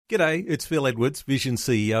G'day, it's Phil Edwards, Vision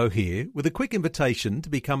CEO here, with a quick invitation to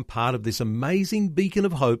become part of this amazing beacon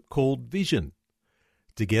of hope called Vision.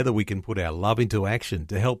 Together we can put our love into action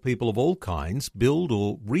to help people of all kinds build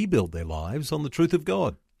or rebuild their lives on the truth of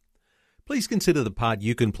God. Please consider the part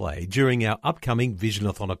you can play during our upcoming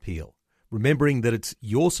Visionathon appeal, remembering that it's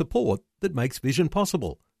your support that makes Vision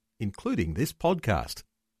possible, including this podcast.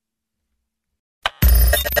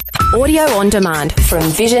 Audio on demand from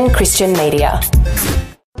Vision Christian Media.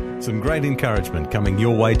 Some great encouragement coming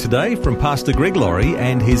your way today from Pastor Greg Laurie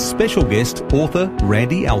and his special guest, author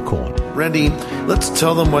Randy Alcorn. Randy, let's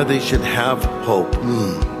tell them why they should have hope.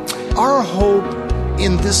 Our hope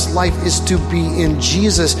in this life is to be in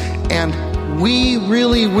Jesus, and we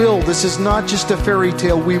really will. This is not just a fairy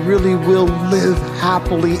tale. We really will live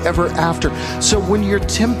happily ever after. So when you're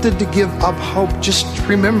tempted to give up hope, just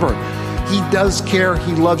remember, He does care.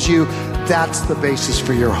 He loves you. That's the basis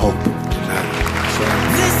for your hope.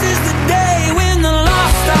 This is the day when the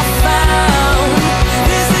lost are found.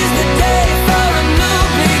 This is the day for a new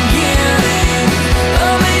beginning.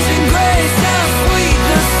 Amazing grace, how sweet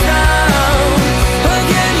the sound.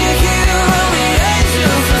 Again you hear all the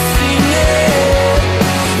angels are singing.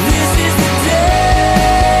 This is the day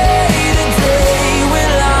when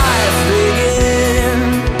life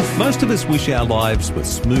begins. Most of us wish our lives were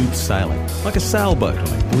smooth sailing, like a sailboat on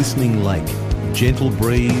a glistening lake. Gentle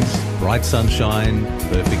breeze, bright sunshine,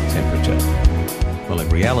 perfect temperature. Well, in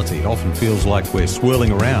reality, it often feels like we're swirling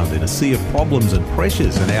around in a sea of problems and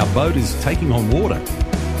pressures and our boat is taking on water.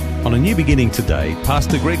 On A New Beginning today,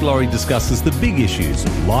 Pastor Greg Laurie discusses the big issues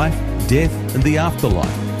of life, death and the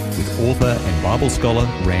afterlife with author and Bible scholar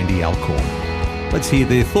Randy Alcorn. Let's hear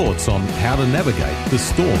their thoughts on how to navigate the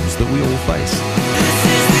storms that we all face. This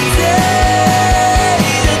is the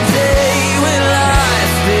day when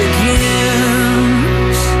life begins.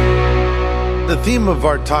 The theme of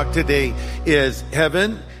our talk today is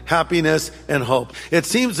heaven, happiness, and hope. It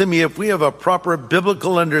seems to me if we have a proper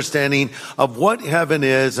biblical understanding of what heaven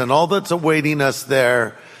is and all that's awaiting us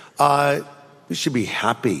there, we should be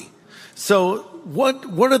happy. So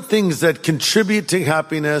what are things that contribute to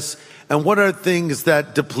happiness and what are things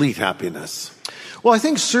that deplete happiness? Well, I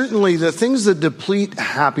think certainly the things that deplete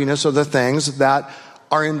happiness are the things that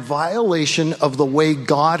are in violation of the way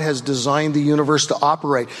God has designed the universe to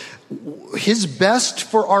operate. His best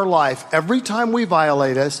for our life, every time we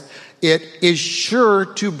violate it is sure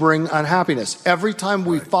to bring unhappiness. Every time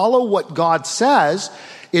we follow what God says,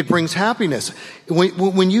 it brings happiness.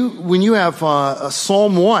 When you have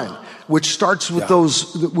Psalm 1, which starts with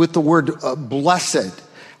with the word blessed,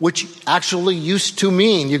 which actually used to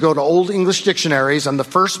mean, you go to Old English dictionaries, and the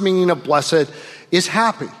first meaning of blessed is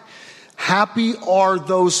happy. Happy are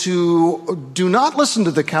those who do not listen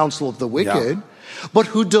to the counsel of the wicked, but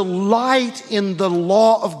who delight in the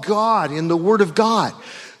law of God, in the word of God.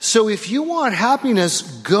 So if you want happiness,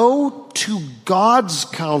 go to God's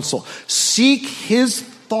counsel. Seek His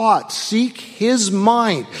thoughts, seek His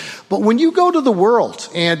mind. But when you go to the world,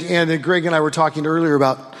 and Greg and I were talking earlier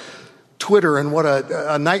about Twitter and what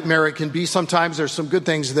a nightmare it can be. Sometimes there's some good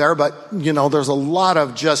things there, but there's a lot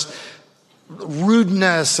of just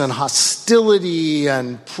rudeness and hostility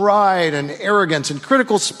and pride and arrogance and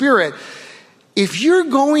critical spirit. If you're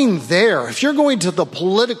going there, if you're going to the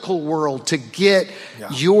political world to get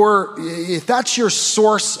if that's your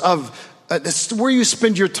source of, that's where you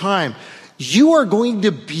spend your time, you are going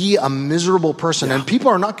to be a miserable person, and people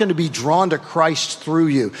are not going to be drawn to Christ through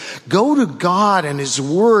you. Go to God and His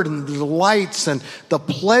Word and the delights and the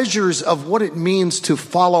pleasures of what it means to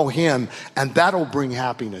follow Him, and that'll bring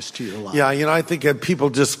happiness to your life. Yeah, I think of people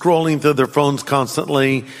just scrolling through their phones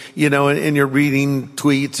constantly, and you're reading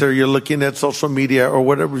tweets or you're looking at social media or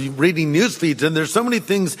whatever, you're reading news feeds, and there's so many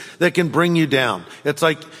things that can bring you down. It's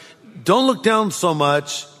like, don't look down so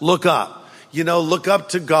much, look up. Look up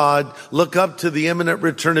to God, look up to the imminent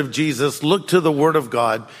return of Jesus, look to the Word of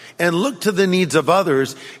God, and look to the needs of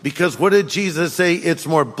others, because what did Jesus say? It's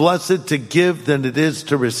more blessed to give than it is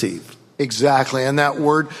to receive. Exactly. And that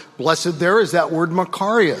word blessed there is that word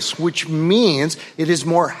makarios, which means it is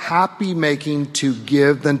more happy making to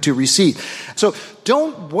give than to receive. So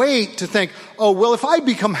don't wait to think, oh, well, if I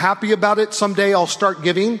become happy about it, someday I'll start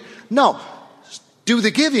giving. No. Do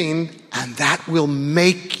the giving, and that will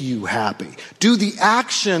make you happy. Do the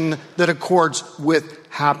action that accords with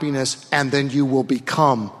happiness, and then you will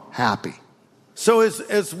become happy. So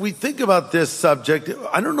as we think about this subject,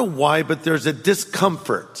 I don't know why, but there's a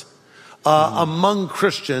discomfort among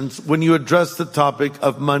Christians when you address the topic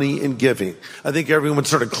of money and giving. I think everyone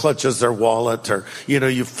sort of clutches their wallet, or,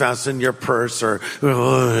 you fasten your purse, or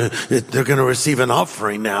they're going to receive an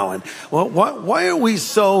offering now. And well, why are we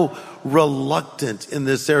so reluctant in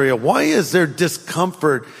this area? Why is there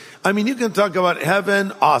discomfort? I mean, you can talk about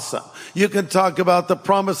heaven, awesome. You can talk about the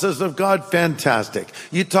promises of God, fantastic.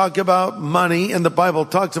 You talk about money, and the Bible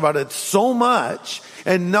talks about it so much,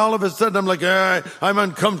 and all of a sudden I'm like, I'm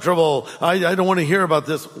uncomfortable. I don't want to hear about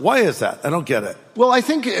this. Why is that? I don't get it. Well, I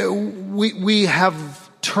think we have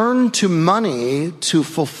turned to money to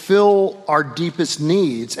fulfill our deepest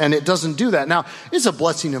needs, and it doesn't do that. Now, it's a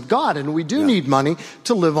blessing of God, and we do need money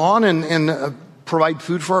to live on and provide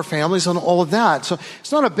food for our families and all of that. So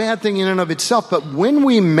it's not a bad thing in and of itself, but when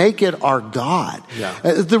we make it our God,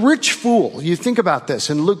 the rich fool, you think about this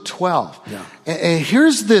in Luke 12. And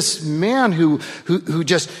here's this man who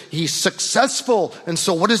he's successful. And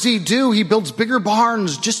so what does he do? He builds bigger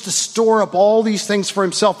barns just to store up all these things for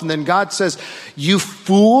himself. And then God says, you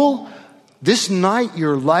fool, this night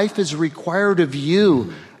your life is required of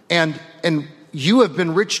you. And you have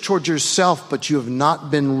been rich toward yourself, but you have not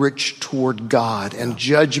been rich toward God, and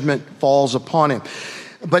judgment falls upon him.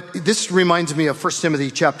 But this reminds me of 1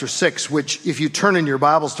 Timothy chapter 6, which if you turn in your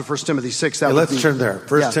Bibles to 1 Timothy 6, let's turn there.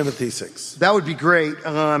 1 Timothy 6. That would be great.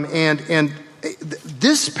 And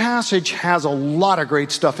this passage has a lot of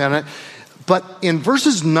great stuff in it. But in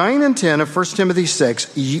verses 9 and 10 of 1 Timothy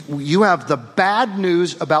 6, you have the bad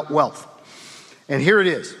news about wealth. And here it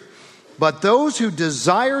is. But those who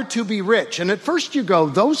desire to be rich, and at first you go,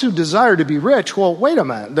 those who desire to be rich, well, wait a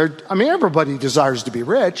minute. Everybody desires to be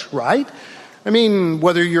rich, right? I mean,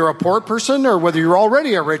 whether you're a poor person or whether you're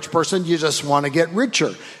already a rich person, you just want to get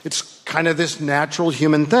richer. It's kind of this natural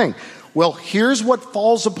human thing. Well, here's what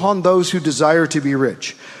falls upon those who desire to be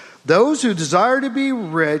rich. Those who desire to be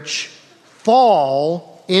rich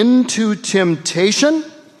fall into temptation,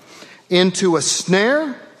 into a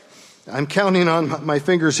snare. I'm counting on my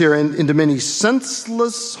fingers here, into many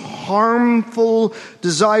senseless, harmful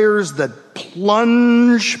desires that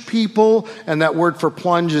plunge people. And that word for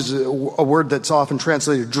plunge is a word that's often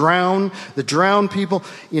translated drown. That drown people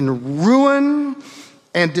in ruin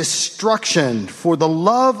and destruction. For the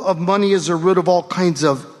love of money is the root of all kinds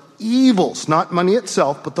of evils. Not money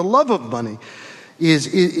itself, but the love of money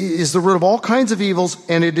is the root of all kinds of evils,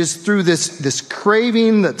 and it is through this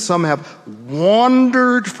craving that some have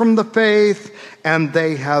wandered from the faith, and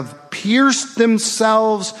they have pierced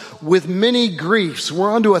themselves with many griefs.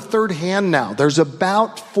 We're on to a third hand now. There's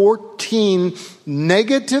about 14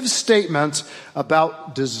 negative statements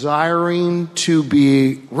about desiring to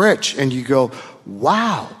be rich. And you go,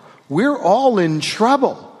 wow, we're all in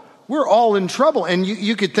trouble. We're all in trouble. And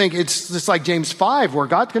you could think it's just like James 5, where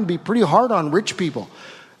God can be pretty hard on rich people.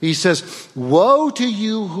 He says, woe to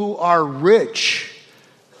you who are rich,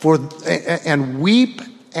 and weep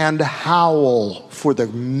and howl for the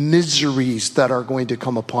miseries that are going to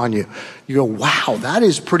come upon you. You go, wow, that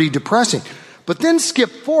is pretty depressing. But then skip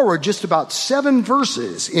forward just about 7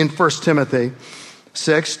 verses in 1 Timothy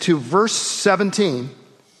 6 to verse 17.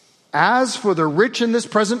 As for the rich in this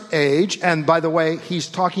present age, and by the way, he's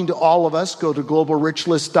talking to all of us. Go to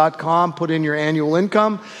globalrichlist.com, put in your annual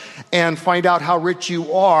income, and find out how rich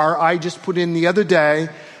you are. I just put in the other day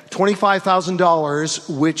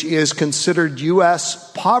 $25,000, which is considered U.S.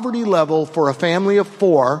 poverty level for a family of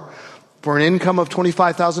 4, for an income of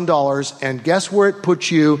 $25,000. And guess where it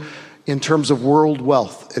puts you in terms of world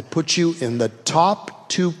wealth? It puts you in the top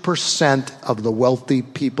 2% of the wealthy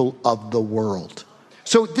people of the world.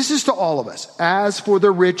 So this is to all of us. As for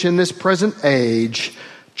the rich in this present age,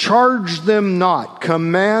 charge them not,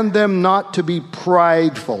 command them not to be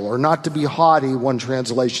prideful, or not to be haughty, one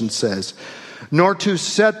translation says, nor to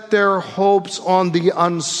set their hopes on the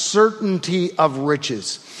uncertainty of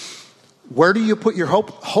riches. Where do you put your hope?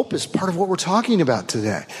 Hope is part of what we're talking about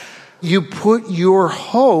today. You put your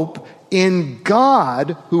hope in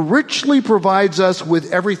God, who richly provides us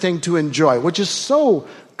with everything to enjoy, which is so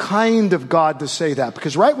kind of God to say that,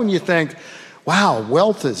 because right when you think, wow,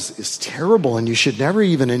 wealth is terrible and you should never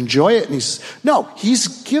even enjoy it, and he's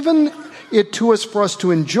given it to us for us to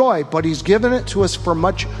enjoy, but he's given it to us for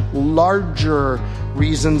much larger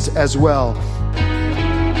reasons as well.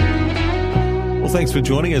 Well, thanks for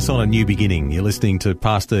joining us on A New Beginning. You're listening to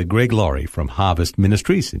Pastor Greg Laurie from Harvest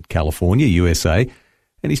Ministries in California, USA,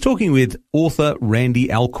 and he's talking with author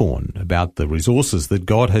Randy Alcorn about the resources that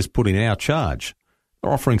God has put in our charge.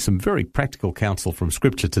 They're offering some very practical counsel from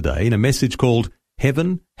Scripture today in a message called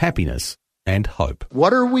Heaven, Happiness, and Hope.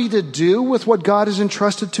 What are we to do with what God has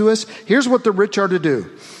entrusted to us? Here's what the rich are to do.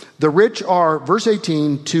 The rich are, verse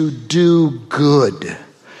 18, to do good,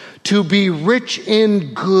 to be rich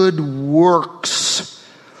in good works,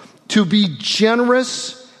 to be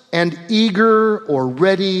generous and eager or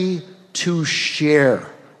ready to share.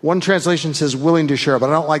 One translation says willing to share,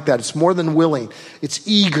 but I don't like that. It's more than willing. It's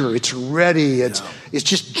eager. It's ready. It's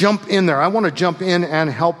just jump in there. I want to jump in and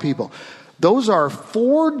help people. Those are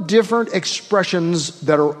 4 different expressions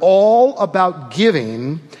that are all about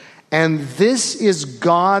giving, and this is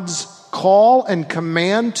God's call and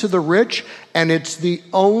command to the rich, and it's the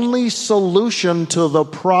only solution to the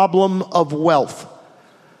problem of wealth.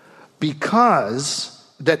 Because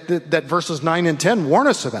that verses 9 and 10 warn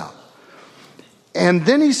us about. And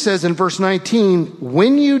then he says in verse 19,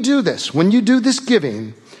 when you do this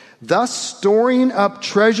giving, thus storing up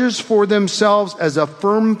treasures for themselves as a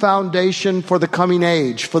firm foundation for the coming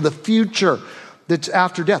age, for the future that's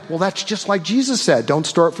after death. Well, that's just like Jesus said, don't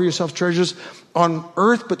store up for yourself treasures on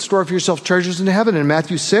earth, but store up for yourself treasures in heaven in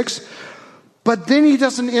Matthew 6. But then he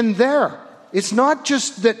doesn't end there. It's not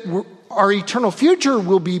just that our eternal future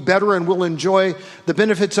will be better and we'll enjoy the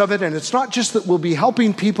benefits of it. And it's not just that we'll be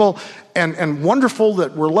helping people and wonderful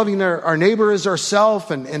that we're loving our neighbor as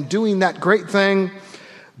ourselves and doing that great thing.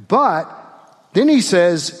 But then he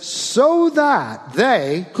says, so that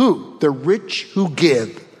they, who? The rich who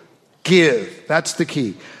give. That's the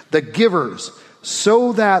key. The givers.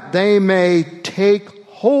 So that they may take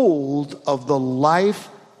hold of the life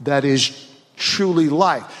that is truly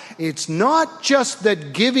life. It's not just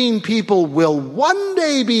that giving people will one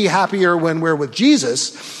day be happier when we're with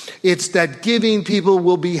Jesus. It's that giving people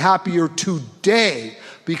will be happier today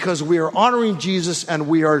because we are honoring Jesus and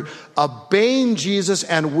we are obeying Jesus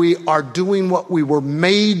and we are doing what we were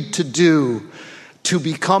made to do to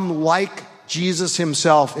become like Jesus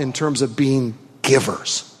himself in terms of being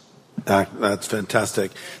givers. That's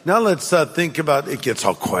fantastic. Now let's think about, it gets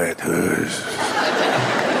all quiet.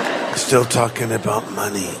 Still talking about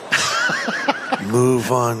money.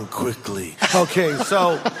 Move on quickly. Okay,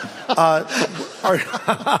 so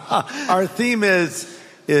our theme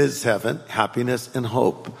is heaven, happiness, and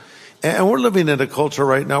hope. And we're living in a culture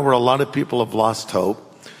right now where a lot of people have lost hope.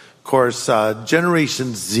 Of course,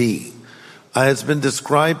 Generation Z has been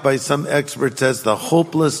described by some experts as the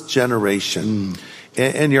hopeless generation.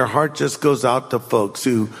 And your heart just goes out to folks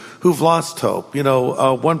who've lost hope. You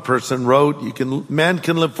know, one person wrote, man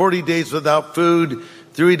can live 40 days without food,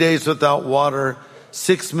 3 days without water,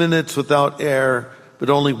 6 minutes without air, but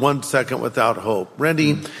only 1 second without hope.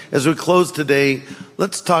 Randy, as we close today,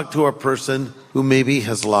 let's talk to a person who maybe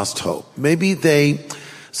has lost hope. Maybe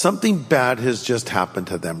something bad has just happened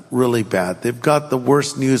to them, really bad. They've got the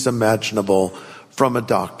worst news imaginable from a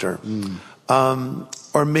doctor.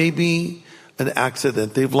 Or maybe an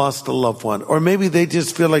accident. They've lost a loved one. Or maybe they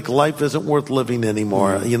just feel like life isn't worth living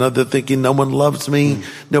anymore. You know, they're thinking no one loves me.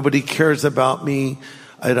 Nobody cares about me.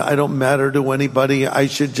 I don't matter to anybody. I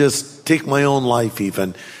should just take my own life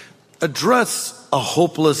even. Address a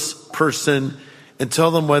hopeless person and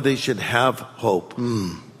tell them why they should have hope.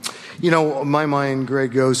 You know, my mind,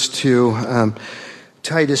 Greg, goes to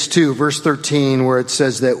Titus 2, verse 13, where it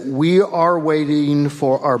says that we are waiting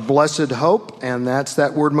for our blessed hope, and that's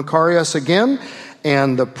that word Makarios again.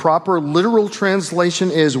 And the proper literal translation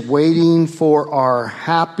is waiting for our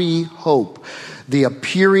happy hope, the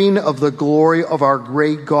appearing of the glory of our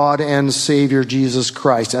great God and Savior, Jesus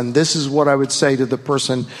Christ. And this is what I would say to the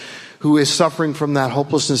person who is suffering from that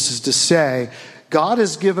hopelessness, is to say, God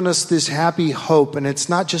has given us this happy hope, and it's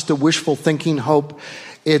not just a wishful thinking hope.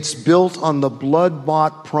 It's built on the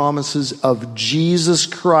blood-bought promises of Jesus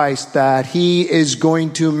Christ that he is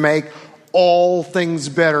going to make all things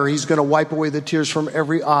better. He's going to wipe away the tears from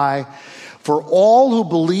every eye for all who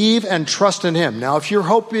believe and trust in him. Now, if your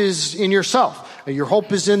hope is in yourself, your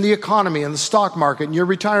hope is in the economy and the stock market and your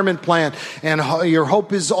retirement plan, and your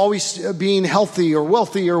hope is always being healthy or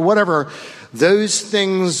wealthy or whatever, those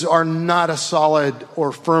things are not a solid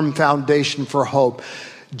or firm foundation for hope.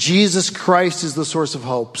 Jesus Christ is the source of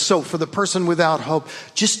hope. So for the person without hope,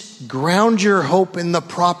 just ground your hope in the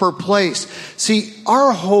proper place. See,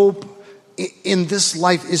 our hope in this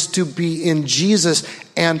life is to be in Jesus,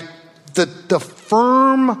 and the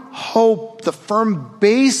firm hope, the firm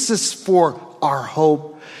basis for our hope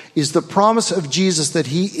is the promise of Jesus that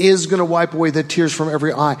he is going to wipe away the tears from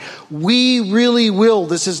every eye. We really will.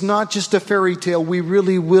 This is not just a fairy tale. We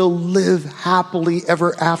really will live happily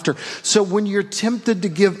ever after. So when you're tempted to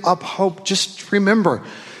give up hope, just remember,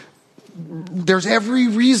 there's every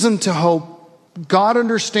reason to hope. God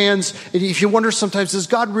understands. If you wonder sometimes, does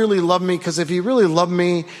God really love me? Because if he really loved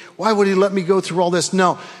me, why would he let me go through all this?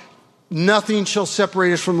 No. Nothing shall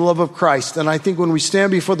separate us from the love of Christ. And I think when we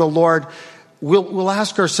stand before the Lord, we'll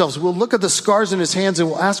ask ourselves, we'll look at the scars in his hands and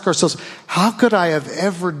we'll ask ourselves, how could I have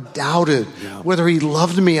ever doubted whether he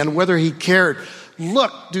loved me and whether he cared?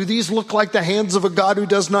 Look, do these look like the hands of a God who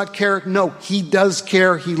does not care? No, he does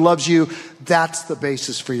care. He loves you. That's the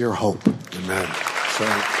basis for your hope. Amen. So,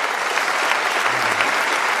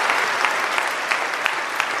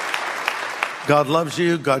 God loves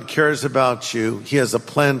you. God cares about you. He has a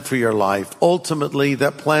plan for your life. Ultimately,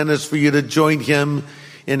 that plan is for you to join him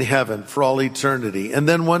in heaven for all eternity. And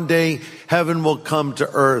then one day, heaven will come to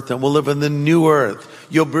earth and we'll live in the new earth.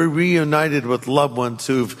 You'll be reunited with loved ones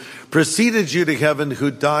who've preceded you to heaven,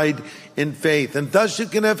 who died in faith. And thus you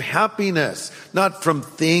can have happiness, not from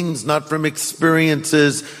things, not from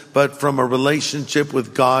experiences, but from a relationship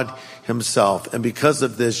with God himself. And because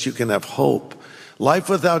of this, you can have hope. Life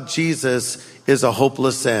without Jesus is a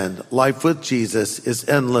hopeless end. Life with Jesus is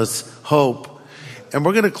endless hope. And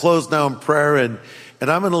we're going to close now in prayer, and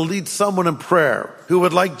I'm going to lead someone in prayer who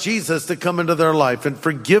would like Jesus to come into their life and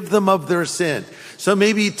forgive them of their sin. So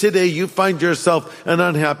maybe today you find yourself an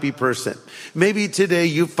unhappy person. Maybe today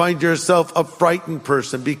you find yourself a frightened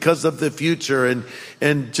person because of the future,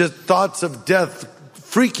 and just thoughts of death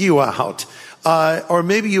freak you out. Or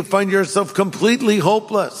maybe you find yourself completely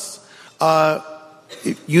hopeless.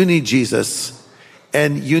 You need Jesus,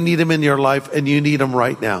 and you need him in your life, and you need him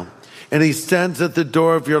right now. And he stands at the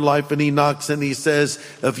door of your life and he knocks and he says,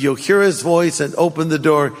 if you'll hear his voice and open the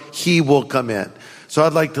door, he will come in. So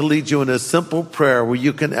I'd like to lead you in a simple prayer where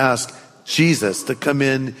you can ask Jesus to come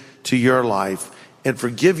in to your life and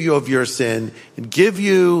forgive you of your sin and give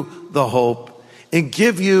you the hope and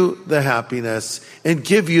give you the happiness and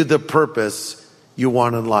give you the purpose you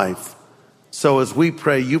want in life. So as we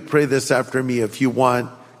pray, you pray this after me if you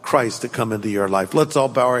want Christ to come into your life. Let's all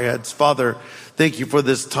bow our heads. Father, thank you for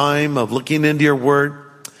this time of looking into your word.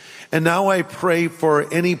 And now I pray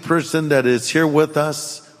for any person that is here with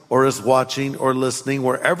us or is watching or listening,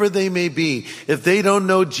 wherever they may be. If they don't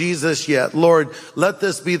know Jesus yet, Lord, let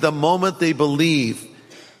this be the moment they believe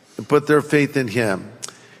and put their faith in him.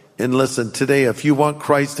 And listen, today, if you want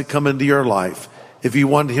Christ to come into your life, if you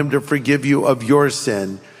want him to forgive you of your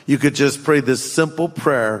sin, you could just pray this simple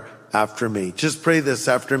prayer after me. Just pray this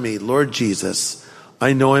after me. Lord Jesus,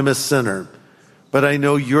 I know I'm a sinner, but I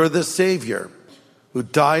know you're the Savior who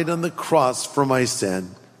died on the cross for my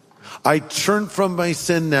sin. I turn from my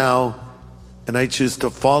sin now, and I choose to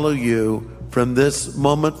follow you from this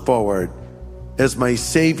moment forward as my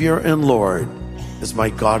Savior and Lord, as my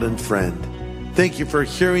God and friend. Thank you for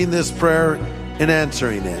hearing this prayer and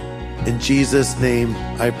answering it. In Jesus' name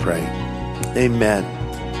I pray. Amen.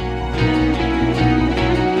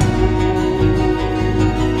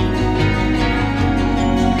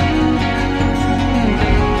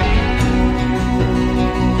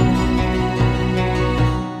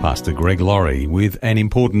 Pastor Greg Laurie with an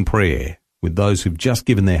important prayer with those who've just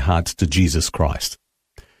given their hearts to Jesus Christ.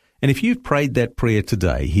 And if you've prayed that prayer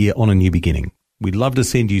today here on A New Beginning, we'd love to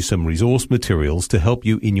send you some resource materials to help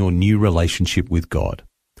you in your new relationship with God.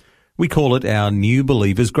 We call it our New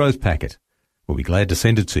Believers Growth Packet. We'll be glad to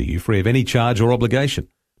send it to you free of any charge or obligation,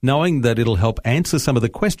 knowing that it'll help answer some of the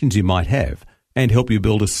questions you might have and help you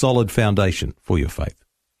build a solid foundation for your faith.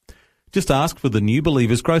 Just ask for the New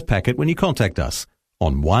Believers Growth Packet when you contact us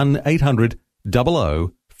on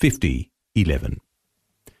 1-800-00-50-11.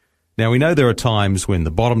 Now, we know there are times when the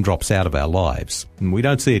bottom drops out of our lives and we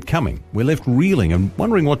don't see it coming. We're left reeling and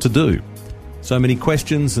wondering what to do. So many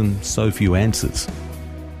questions and so few answers.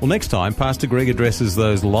 Well, next time, Pastor Greg addresses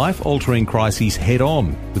those life-altering crises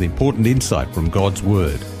head-on with important insight from God's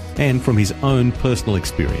Word and from his own personal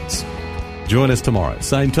experience. Join us tomorrow,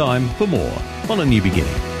 same time, for more on A New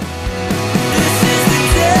Beginning.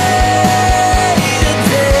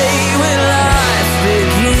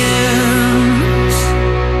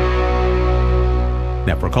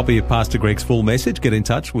 Now, for a copy of Pastor Greg's full message, get in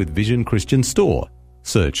touch with Vision Christian Store.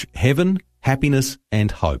 Search Heaven, Happiness and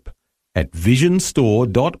Hope at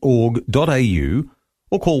visionstore.org.au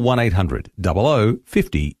or call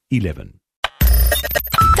 1-800-00-50-11.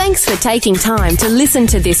 Thanks for taking time to listen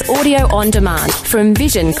to this audio on demand from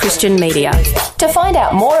Vision Christian Media. To find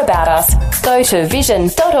out more about us, go to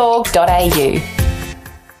vision.org.au.